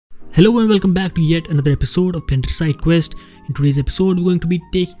Hello and welcome back to yet another episode of Blender Side Quest. In today's episode, we're going to be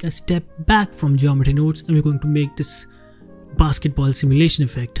taking a step back from geometry nodes and we're going to make this basketball simulation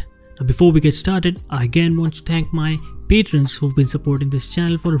effect. Now before we get started, I again want to thank my patrons who've been supporting this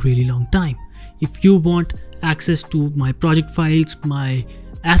channel for a really long time. If you want access to my project files, my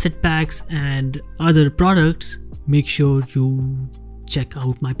asset packs and other products, make sure you check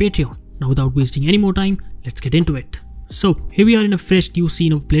out my Patreon. Now without wasting any more time, let's get into it. So here we are in a fresh new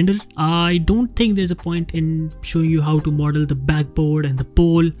scene of Blender. I don't think there's a point in showing you how to model the backboard and the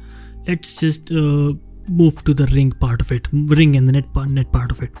pole. Let's just move to the ring part of it, ring and the net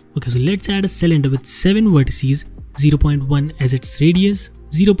part of it. Okay, so let's add a cylinder with 7 vertices, 0.1 as its radius,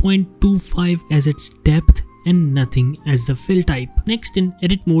 0.25 as its depth and nothing as the fill type. Next, in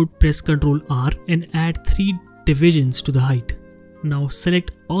edit mode, press Ctrl R and add 3 divisions to the height. Now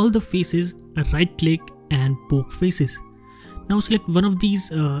select all the faces, right click and poke faces. Now select one of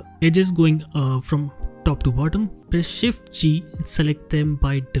these edges going from top to bottom. Press Shift G and select them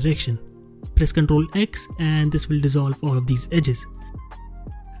by direction. Press Ctrl X and this will dissolve all of these edges.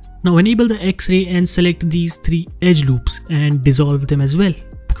 Now enable the X-ray and select these 3 edge loops and dissolve them as well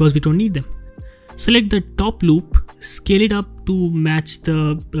because we don't need them. Select the top loop, scale it up to match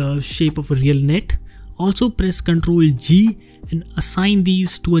the shape of a real net. Also press Ctrl G and assign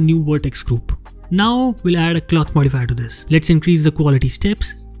these to a new vertex group. Now we'll add a cloth modifier to this. Let's increase the quality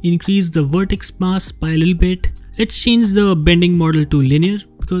steps, increase the vertex mass by a little bit. Let's change the bending model to linear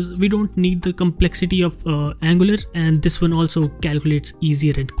because we don't need the complexity of angular, and this one also calculates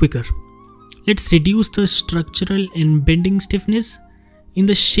easier and quicker. Let's reduce the structural and bending stiffness. In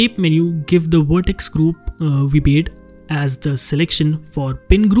the shape menu, give the vertex group we made as the selection for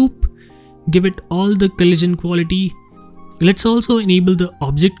pin group. Give it all the collision quality. Let's also enable the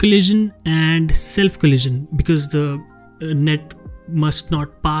object collision and self collision because the net must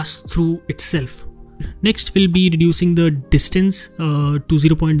not pass through itself. Next, we'll be reducing the distance to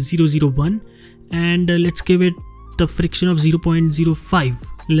 0.001 and let's give it the friction of 0.05.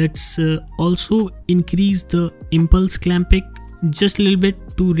 Let's also increase the impulse clamping just a little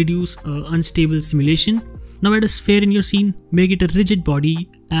bit to reduce unstable simulation. Now add a sphere in your scene, make it a rigid body,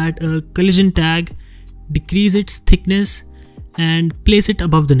 add a collision tag, decrease its thickness and place it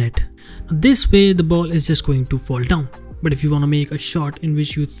above the net. Now, this way the ball is just going to fall down. But if you want to make a shot in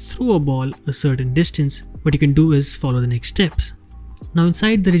which you throw a ball a certain distance, what you can do is follow the next steps. Now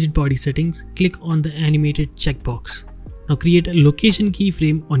inside the rigid body settings, click on the animated checkbox. Now create a location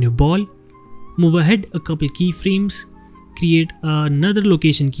keyframe on your ball, move ahead a couple keyframes, create another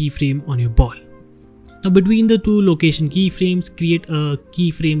location keyframe on your ball. Now between the 2 location keyframes, create a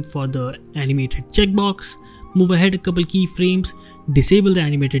keyframe for the animated checkbox, move ahead a couple keyframes, disable the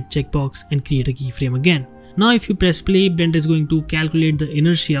animated checkbox and create a keyframe again. Now if you press play, Blender is going to calculate the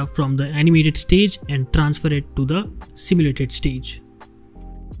inertia from the animated stage and transfer it to the simulated stage.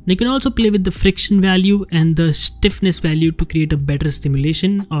 Now you can also play with the friction value and the stiffness value to create a better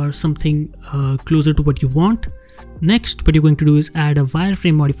simulation or something closer to what you want. Next, what you're going to do is add a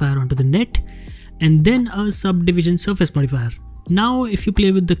wireframe modifier onto the net and then a subdivision surface modifier. Now if you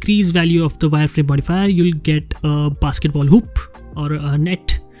play with the crease value of the wireframe modifier, you'll get a basketball hoop or a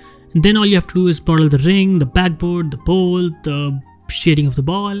net. And then all you have to do is model the ring, the backboard, the pole, the shading of the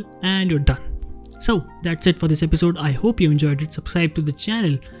ball, and you're done. So that's it for this episode. I hope you enjoyed it. Subscribe to the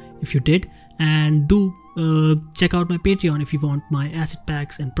channel if you did, and do check out my Patreon if you want my asset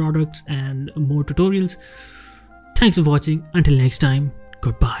packs and products and more tutorials. Thanks for watching. Until next time,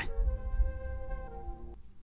 goodbye.